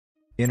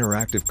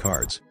Interactive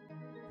cards.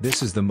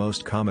 This is the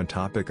most common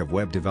topic of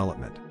web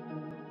development.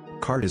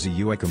 Card is a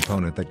UI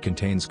component that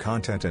contains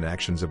content and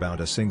actions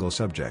about a single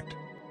subject.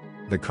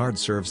 The card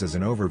serves as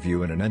an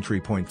overview and an entry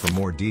point for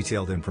more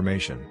detailed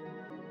information.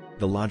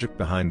 The logic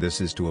behind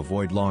this is to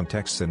avoid long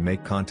texts and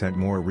make content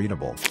more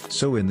readable.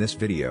 So in this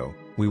video,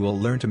 we will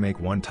learn to make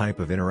one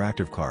type of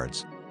interactive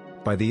cards.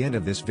 By the end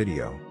of this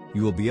video,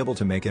 you will be able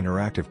to make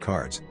interactive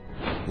cards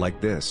like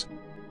this.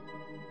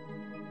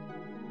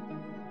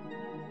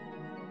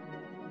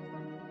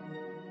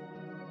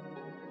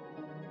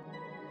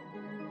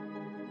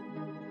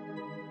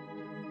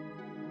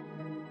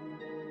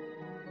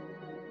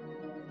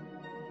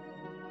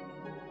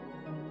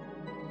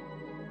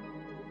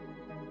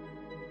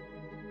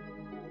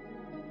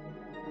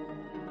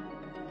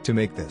 To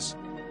make this,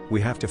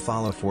 we have to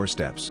follow 4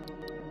 steps.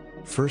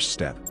 First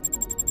step.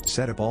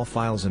 Set up all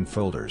files and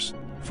folders.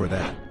 For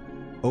that,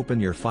 open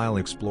your File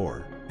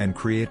Explorer, and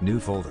create new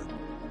folder.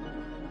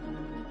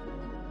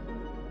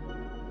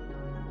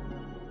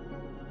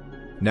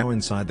 Now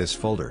inside this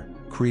folder,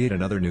 create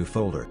another new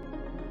folder.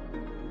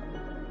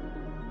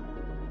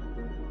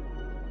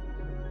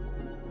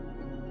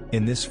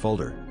 In this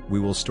folder, we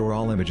will store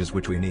all images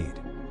which we need.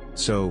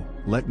 So,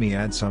 let me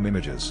add some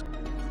images.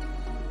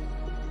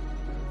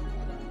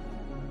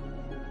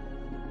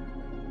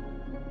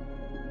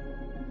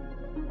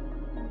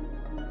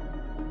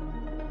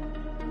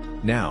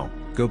 Now,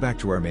 go back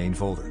to our main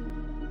folder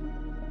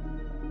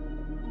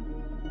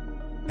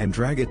and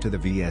drag it to the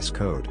VS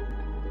Code.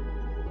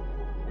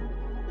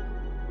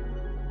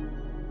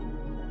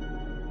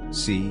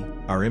 See,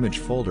 our image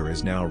folder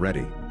is now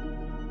ready.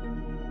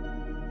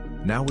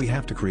 Now we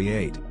have to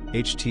create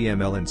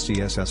HTML and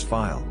CSS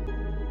file.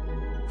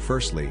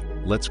 Firstly,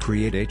 let's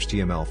create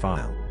HTML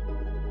file.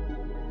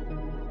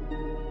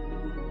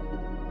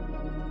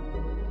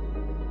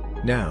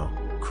 Now,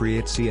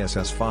 create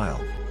CSS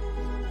file.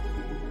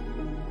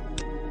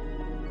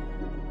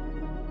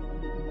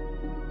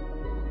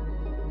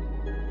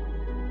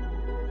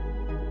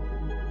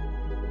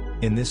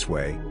 In this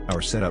way, our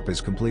setup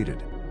is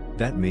completed.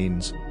 That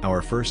means,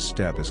 our first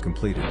step is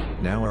completed.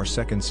 Now our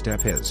second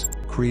step is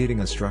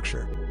creating a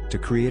structure. To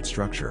create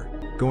structure,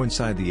 go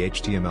inside the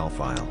HTML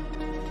file.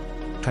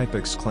 Type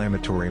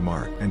exclamatory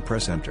mark and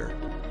press enter.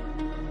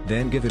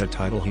 Then give it a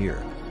title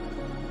here.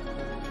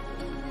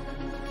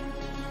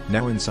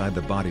 Now inside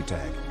the body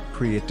tag,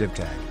 create div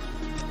tag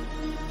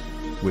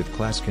with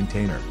class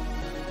container.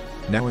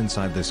 Now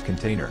inside this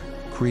container,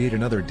 create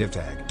another div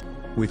tag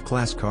with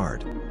class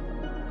card.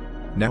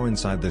 Now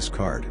inside this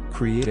card,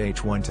 create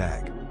h1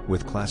 tag,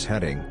 with class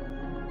heading,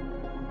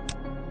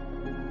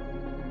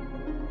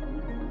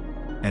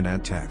 and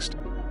add text.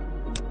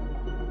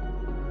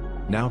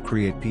 Now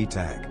create p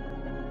tag,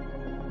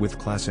 with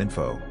class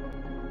info,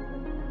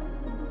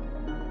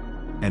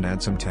 and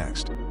add some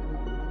text.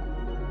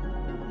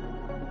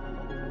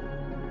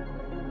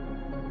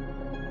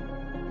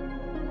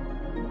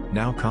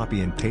 Now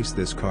copy and paste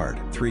this card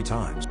 3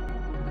 times.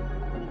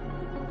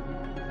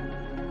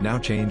 Now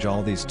change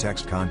all these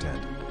text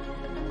content.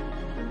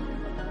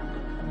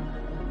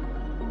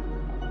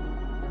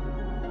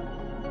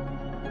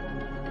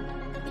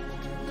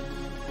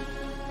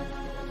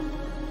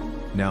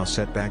 Now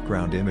set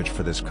background image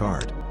for this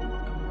card.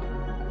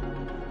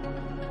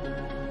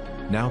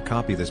 Now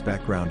copy this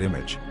background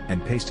image,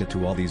 and paste it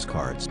to all these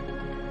cards.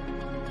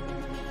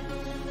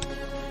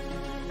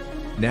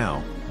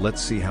 Now,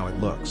 let's see how it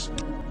looks.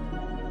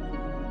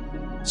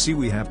 See,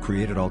 we have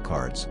created all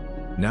cards.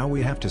 Now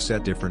we have to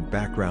set different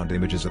background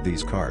images of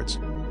these cards.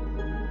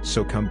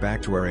 So come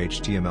back to our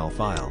HTML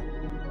file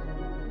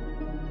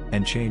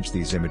and change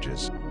these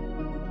images.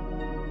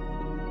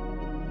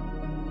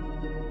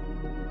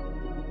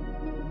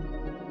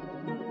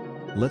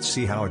 Let's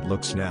see how it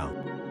looks now.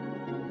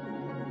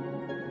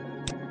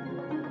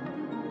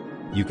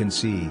 You can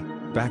see,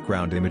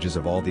 background images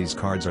of all these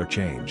cards are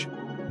changed.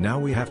 Now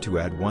we have to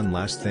add one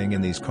last thing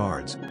in these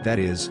cards, that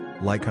is,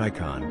 like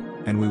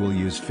icon, and we will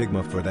use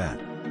Figma for that.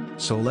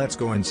 So let's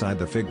go inside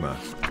the Figma.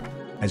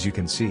 As you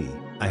can see,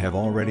 I have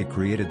already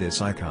created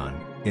this icon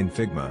in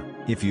Figma.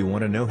 If you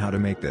want to know how to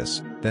make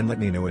this, then let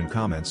me know in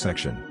comment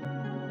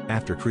section.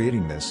 After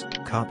creating this,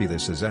 copy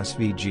this as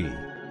SVG.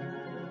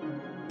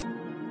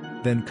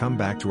 Then come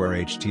back to our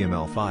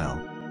HTML file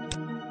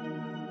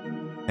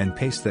and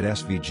paste that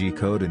SVG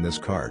code in this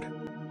card.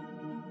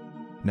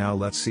 Now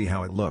let's see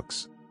how it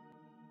looks.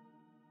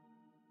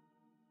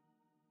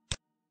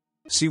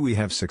 See, we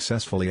have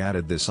successfully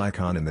added this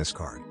icon in this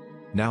card.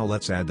 Now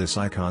let's add this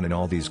icon in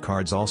all these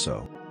cards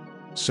also.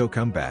 So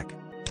come back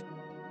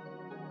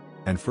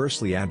and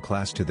firstly add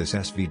class to this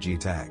SVG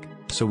tag,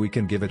 so we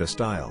can give it a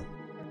style.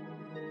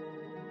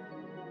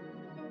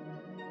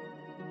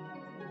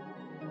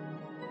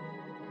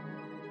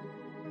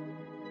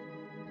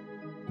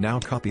 Now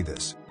copy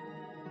this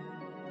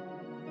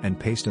and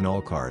paste in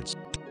all cards.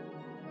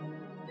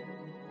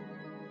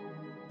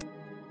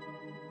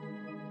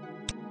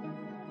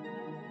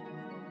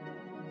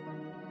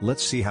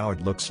 Let's see how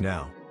it looks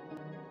now.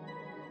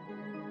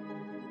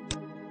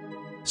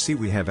 See,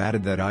 we have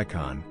added that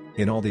icon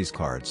in all these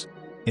cards.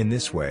 In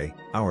this way,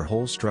 our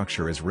whole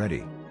structure is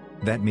ready.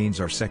 That means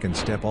our second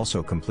step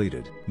also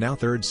completed. Now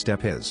third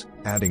step is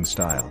adding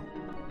style.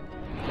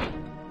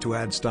 To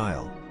add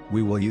style,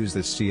 we will use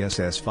this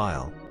CSS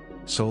file.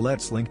 So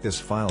let's link this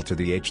file to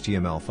the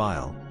HTML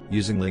file,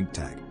 using link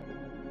tag.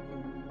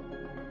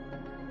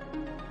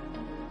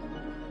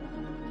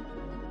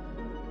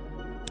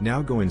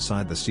 Now go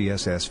inside the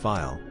CSS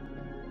file.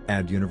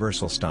 Add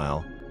universal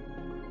style.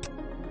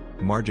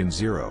 Margin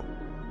 0.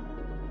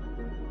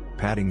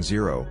 Padding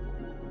 0.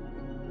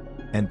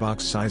 And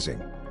box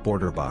sizing,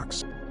 border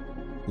box.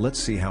 Let's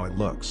see how it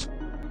looks.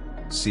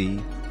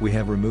 See, we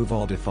have removed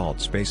all default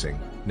spacing.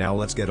 Now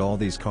let's get all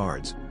these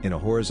cards in a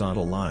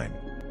horizontal line.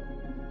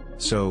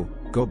 So,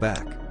 go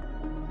back.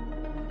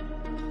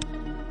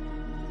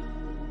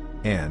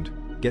 And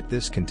get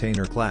this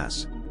container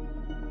class.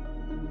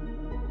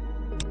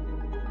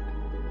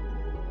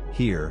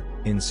 Here,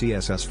 in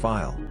CSS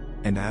file,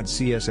 and add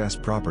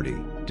CSS property,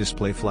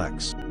 display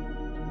flex.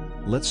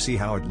 Let's see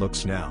how it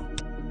looks now.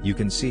 You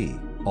can see,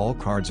 all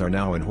cards are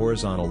now in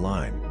horizontal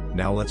line.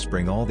 Now let's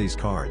bring all these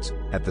cards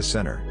at the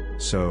center.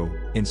 So,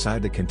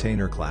 inside the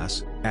container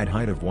class, add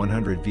height of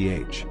 100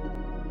 VH.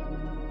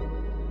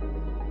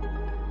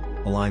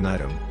 Align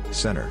item,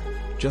 center.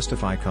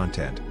 Justify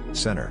content,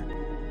 center.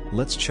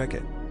 Let's check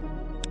it.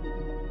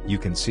 You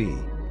can see,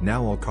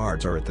 now all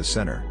cards are at the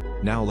center.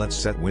 Now let's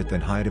set width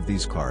and height of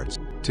these cards.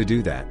 To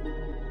do that,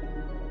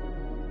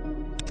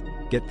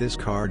 get this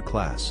card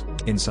class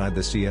inside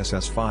the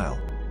CSS file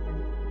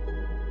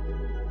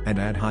and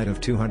add height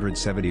of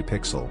 270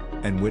 pixel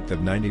and width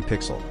of 90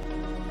 pixel.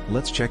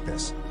 Let's check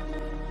this.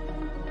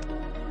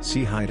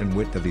 See, height and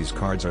width of these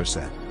cards are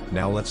set.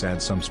 Now let's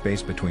add some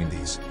space between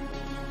these.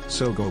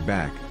 So go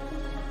back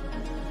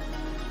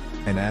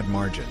and add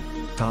margin,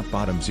 top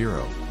bottom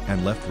 0,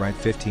 and left right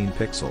 15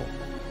 pixel.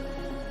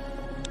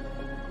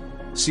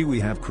 See, we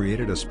have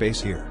created a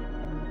space here.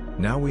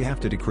 Now we have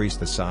to decrease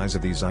the size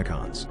of these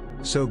icons,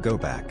 so go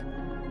back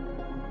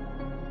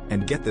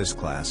and get this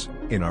class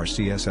in our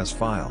CSS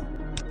file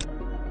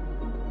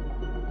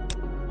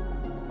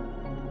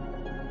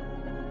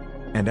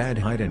and add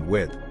height and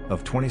width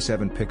of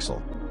 27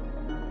 pixel.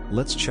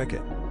 Let's check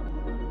it.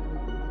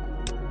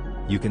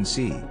 You can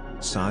see,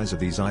 size of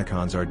these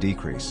icons are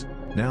decreased.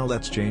 Now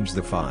let's change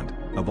the font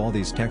of all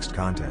these text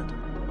content.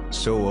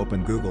 So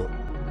open Google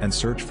and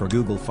search for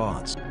Google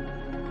Fonts.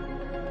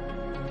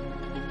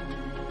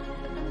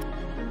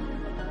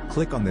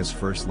 Click on this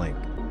first link.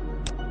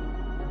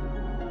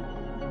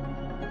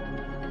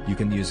 You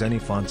can use any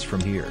fonts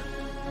from here.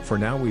 For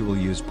now we will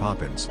use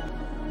Poppins.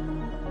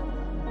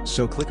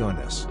 So click on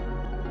this.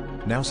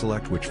 Now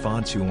select which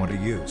fonts you want to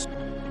use.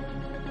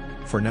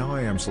 For now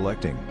I am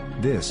selecting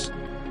this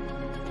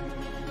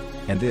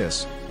and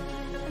this.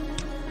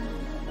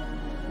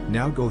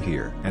 Now go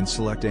here and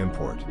select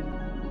import.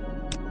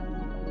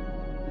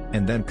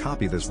 And then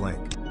copy this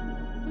link.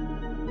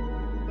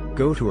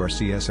 Go to our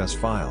CSS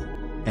file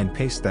and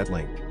paste that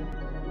link.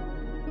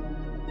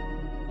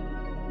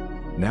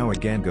 Now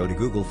again go to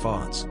Google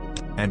Fonts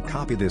and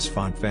copy this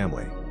font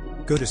family.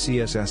 Go to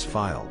CSS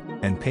file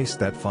and paste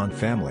that font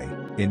family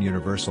in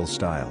universal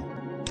style.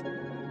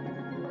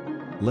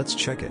 Let's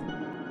check it.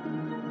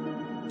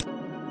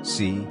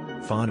 See,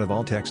 font of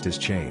all text is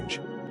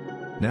changed.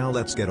 Now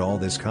let's get all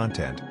this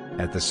content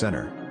at the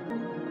center.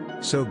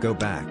 So go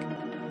back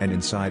and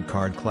inside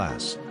card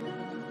class,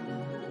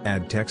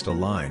 add text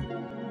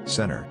align,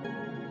 center.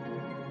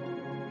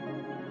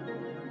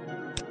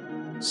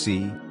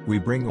 See, we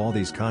bring all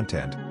these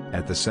content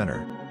at the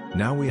center.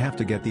 Now we have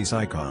to get these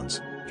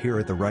icons here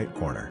at the right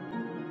corner.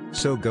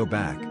 So go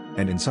back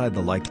and inside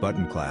the like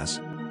button class,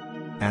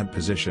 add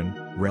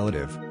position,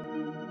 relative,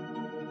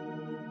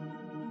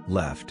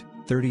 left,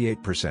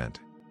 38%,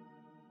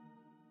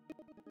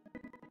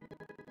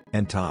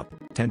 and top,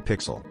 10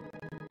 pixel.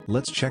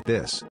 Let's check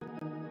this.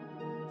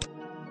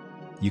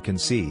 You can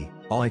see,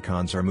 all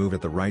icons are moved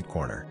at the right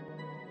corner.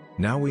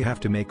 Now we have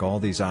to make all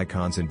these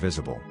icons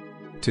invisible.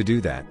 To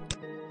do that,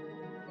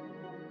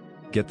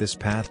 get this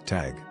path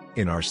tag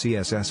in our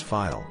CSS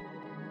file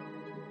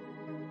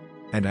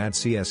and add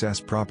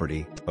CSS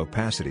property,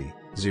 opacity,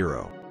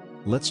 0.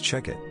 Let's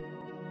check it.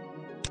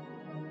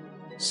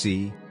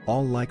 See,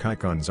 all like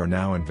icons are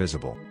now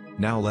invisible.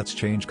 Now let's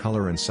change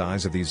color and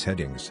size of these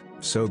headings,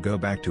 so go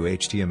back to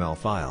HTML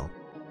file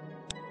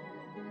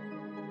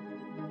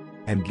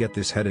and get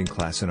this heading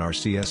class in our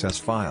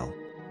CSS file.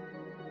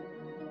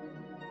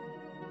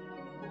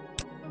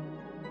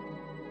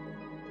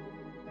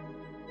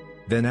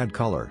 Then add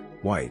color,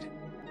 white,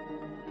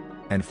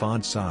 and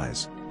font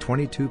size,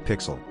 22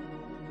 pixel.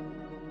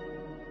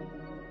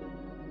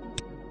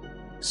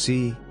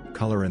 See,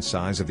 color and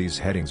size of these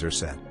headings are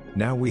set.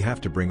 Now we have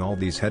to bring all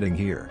these heading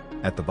here,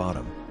 at the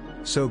bottom.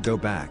 So go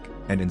back,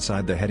 and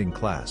inside the heading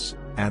class,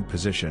 add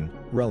position,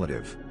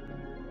 relative,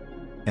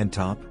 and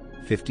top,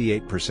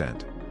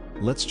 58%.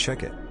 Let's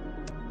check it.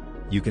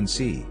 You can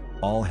see,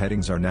 all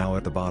headings are now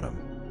at the bottom.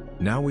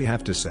 Now we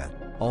have to set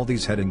all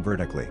these heading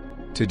vertically.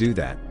 To do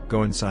that,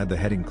 go inside the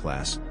heading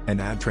class,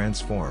 and add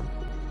transform,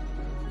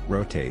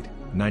 rotate,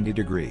 90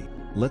 degree.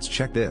 Let's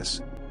check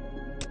this.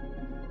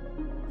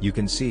 You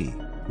can see,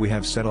 we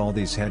have set all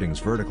these headings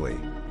vertically.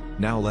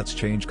 Now let's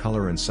change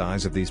color and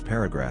size of these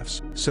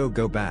paragraphs. So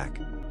go back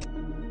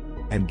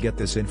and get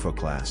this info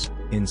class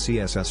in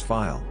CSS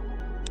file.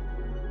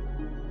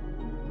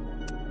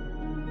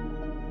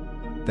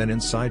 Then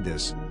inside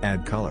this,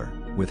 add color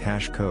with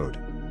hash code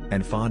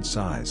and font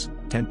size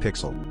 10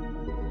 pixel.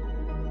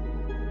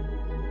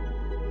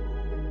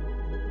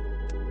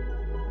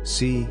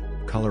 See,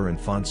 color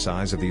and font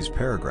size of these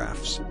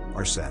paragraphs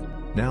are set.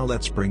 Now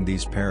let's bring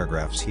these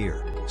paragraphs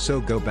here. So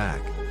go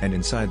back, and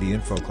inside the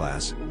info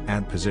class,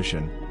 add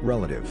position,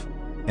 relative,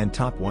 and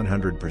top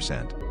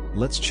 100%.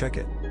 Let's check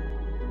it.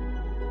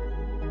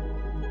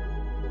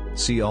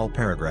 See, all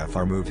paragraph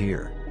are moved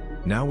here.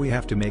 Now we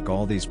have to make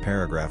all these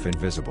paragraph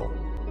invisible.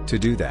 To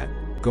do that,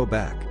 go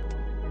back,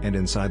 and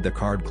inside the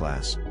card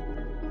class,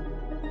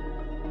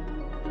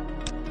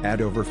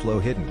 add overflow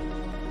hidden.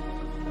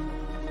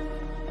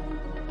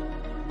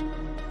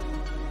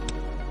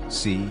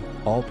 See,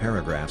 all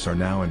paragraphs are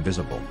now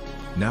invisible.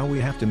 Now we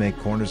have to make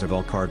corners of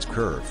all cards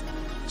curve.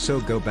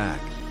 So go back,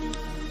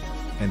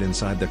 and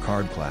inside the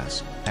card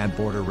class, add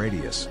border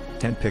radius,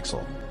 10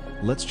 pixel.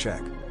 Let's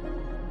check.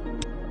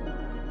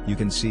 You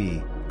can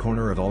see,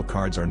 corner of all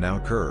cards are now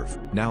curve.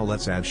 Now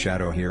let's add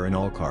shadow here in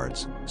all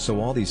cards, so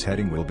all these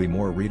heading will be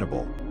more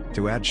readable.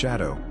 To add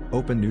shadow,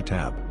 open new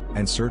tab,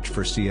 and search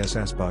for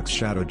CSS Box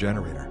Shadow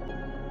Generator.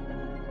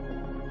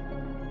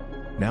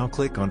 Now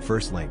click on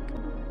first link.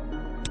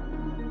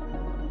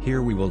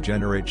 Here we will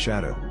generate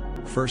shadow.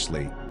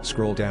 Firstly,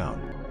 scroll down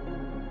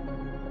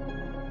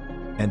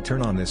and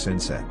turn on this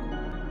inset.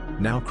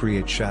 Now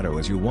create shadow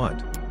as you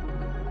want.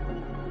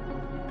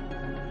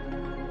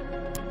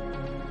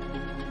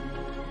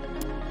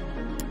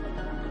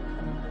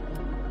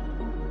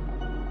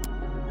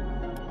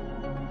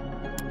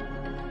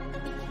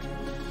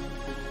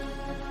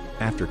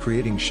 After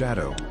creating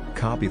shadow,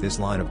 copy this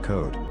line of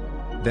code.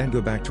 Then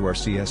go back to our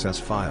CSS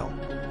file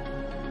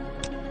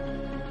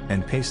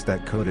and paste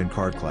that code in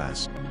card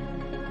class.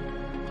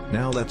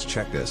 Now let's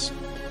check this.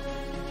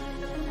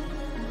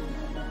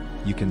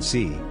 You can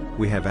see,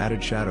 we have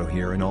added shadow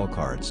here in all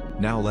cards.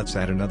 Now let's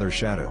add another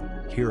shadow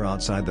here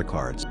outside the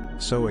cards.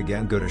 So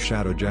again, go to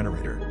shadow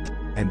generator.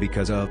 And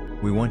because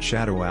we want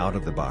shadow out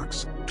of the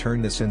box,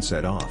 turn this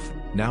inset off.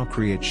 Now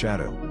create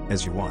shadow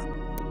as you want.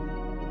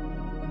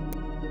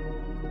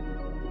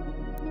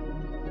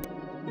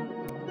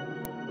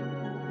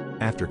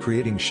 After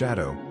creating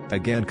shadow,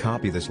 again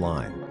copy this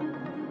line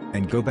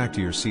and go back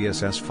to your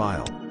CSS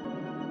file.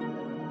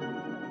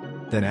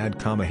 Then add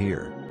comma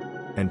here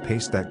and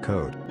paste that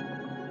code.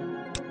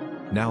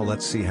 Now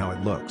let's see how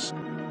it looks.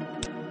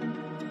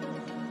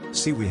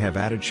 See, we have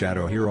added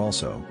shadow here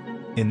also.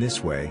 In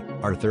this way,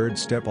 our third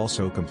step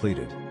also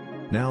completed.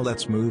 Now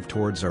let's move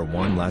towards our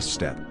one last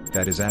step,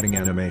 that is adding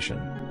animation.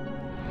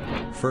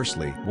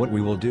 Firstly, what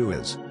we will do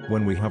is,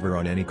 when we hover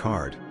on any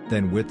card,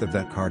 then width of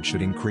that card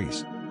should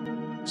increase.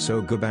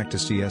 So go back to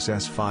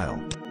CSS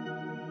file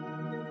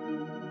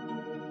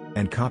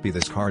and copy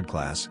this card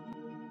class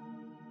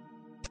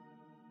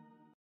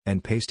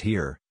and paste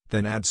here,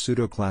 then add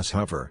pseudo class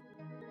hover,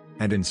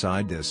 and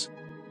inside this,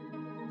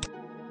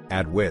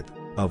 add width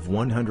of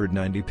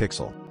 190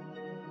 pixel.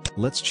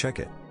 Let's check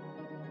it.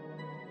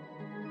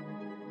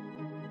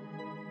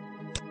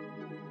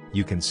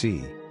 You can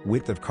see,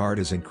 width of card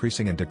is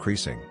increasing and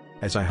decreasing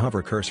as I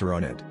hover cursor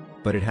on it,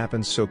 but it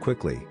happens so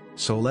quickly,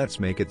 so let's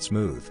make it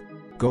smooth.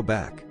 Go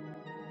back.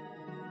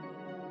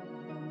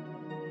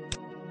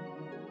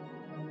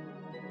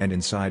 And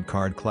inside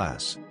card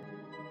class,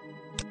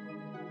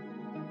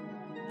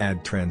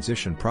 add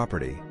transition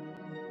property.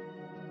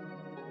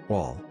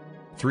 All.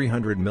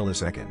 300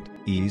 millisecond,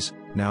 ease.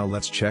 Now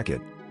let's check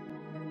it.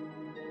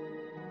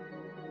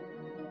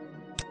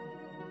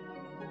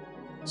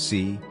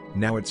 See,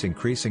 now it's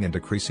increasing and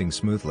decreasing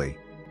smoothly.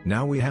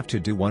 Now we have to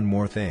do one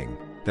more thing,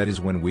 that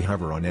is when we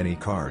hover on any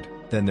card,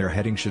 then their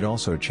heading should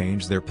also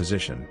change their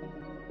position.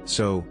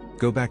 So,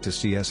 go back to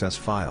CSS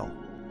file.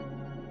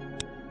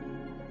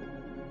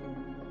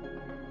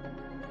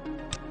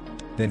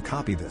 Then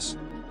copy this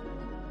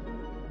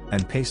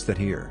and paste that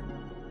here.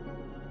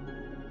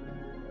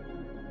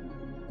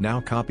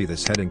 Now copy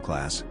this heading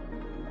class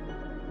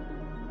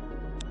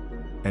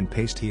and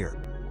paste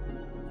here.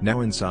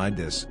 Now inside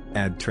this,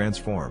 add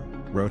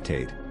transform,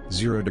 rotate,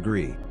 0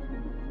 degree.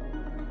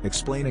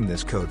 Explaining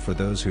this code for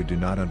those who do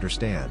not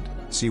understand,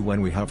 see,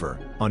 when we hover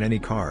on any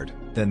card,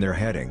 then their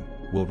heading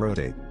will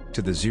rotate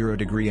to the 0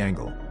 degree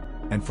angle.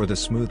 And for the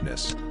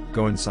smoothness,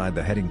 go inside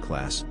the heading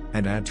class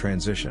and add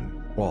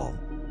transition, all.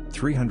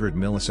 300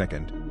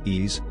 millisecond,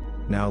 ease.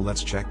 Now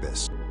let's check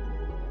this.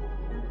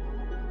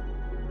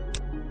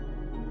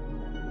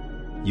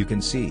 You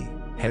can see,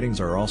 headings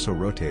are also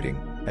rotating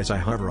as I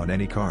hover on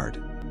any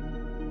card.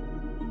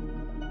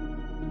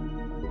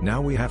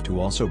 Now we have to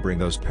also bring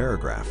those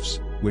paragraphs,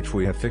 which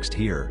we have fixed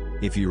here,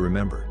 if you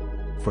remember.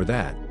 For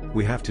that,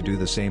 we have to do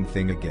the same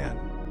thing again.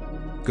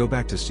 Go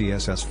back to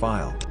CSS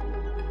file.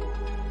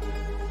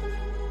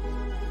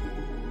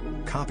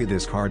 copy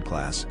this card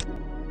class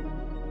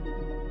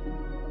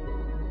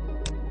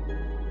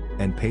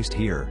and paste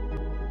here.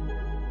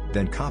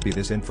 Then copy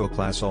this info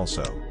class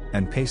also,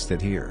 and paste it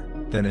here.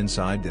 Then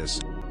inside this,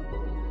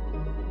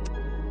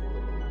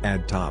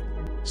 add top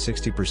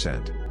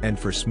 60%, and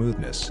for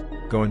smoothness,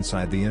 go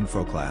inside the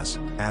info class,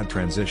 add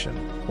transition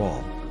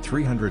all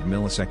 300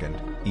 millisecond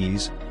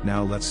ease.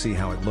 Now let's see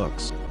how it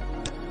looks.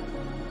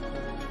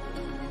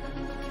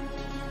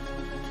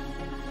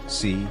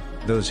 See,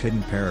 those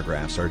hidden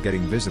paragraphs are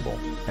getting visible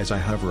as I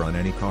hover on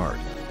any card.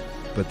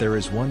 But there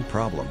is one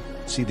problem.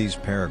 See, these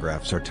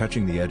paragraphs are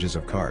touching the edges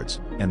of cards,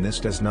 and this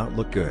does not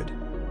look good.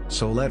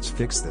 So let's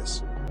fix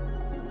this.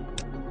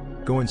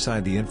 Go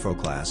inside the info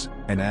class,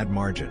 and add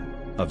margin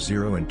of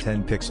 0 and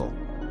 10 pixel.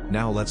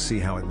 Now let's see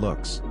how it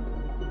looks.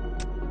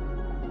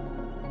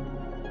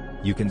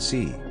 You can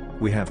see,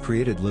 we have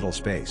created little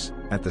space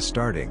at the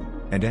starting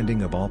and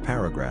ending of all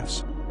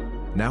paragraphs.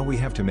 Now we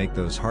have to make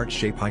those heart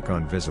shape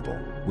icon visible,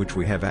 which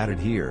we have added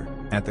here,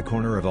 at the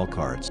corner of all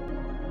cards.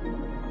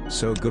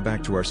 So go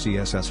back to our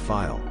CSS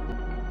file,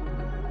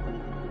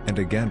 and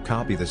again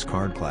copy this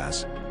card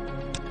class,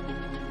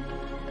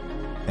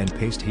 and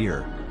paste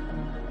here.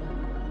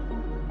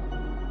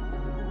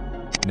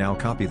 Now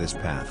copy this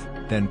path,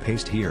 then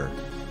paste here.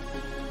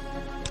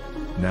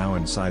 Now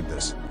inside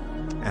this,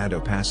 add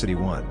opacity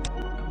 1.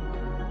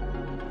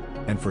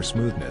 And for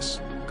smoothness,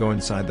 go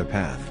inside the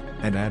path,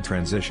 and add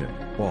transition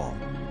all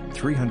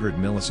 300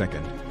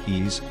 millisecond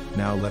ease.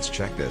 Now let's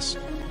check this.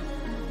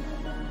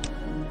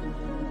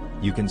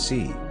 You can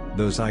see,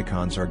 those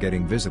icons are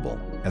getting visible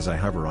as I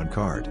hover on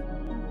card.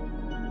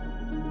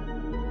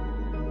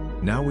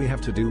 Now we have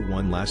to do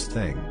one last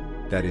thing,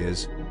 that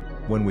is,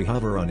 when we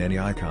hover on any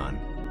icon,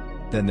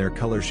 then their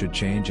color should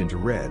change into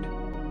red.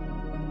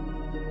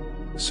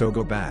 So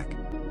go back,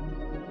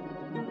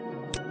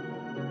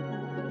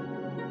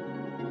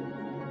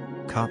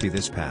 copy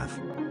this path,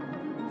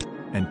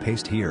 and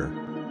paste here.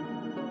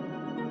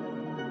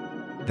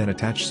 Then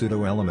attach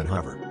pseudo element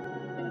hover.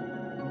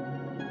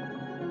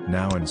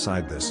 Now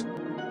inside this,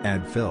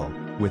 add fill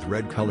with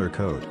red color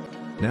code.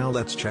 Now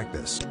let's check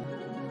this.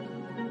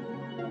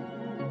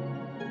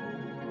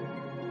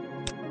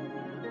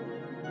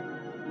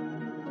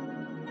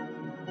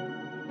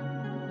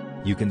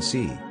 You can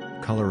see,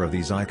 color of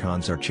these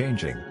icons are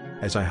changing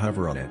as I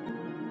hover on it.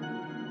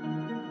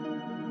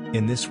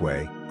 In this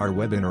way, our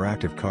web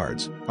interactive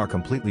cards are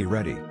completely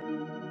ready.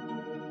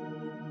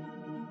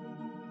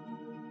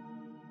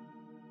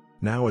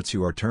 Now it's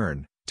your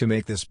turn to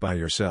make this by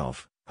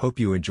yourself. Hope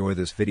you enjoy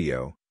this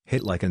video.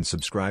 Hit like and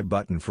subscribe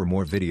button for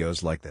more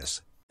videos like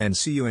this, and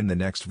see you in the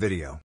next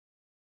video.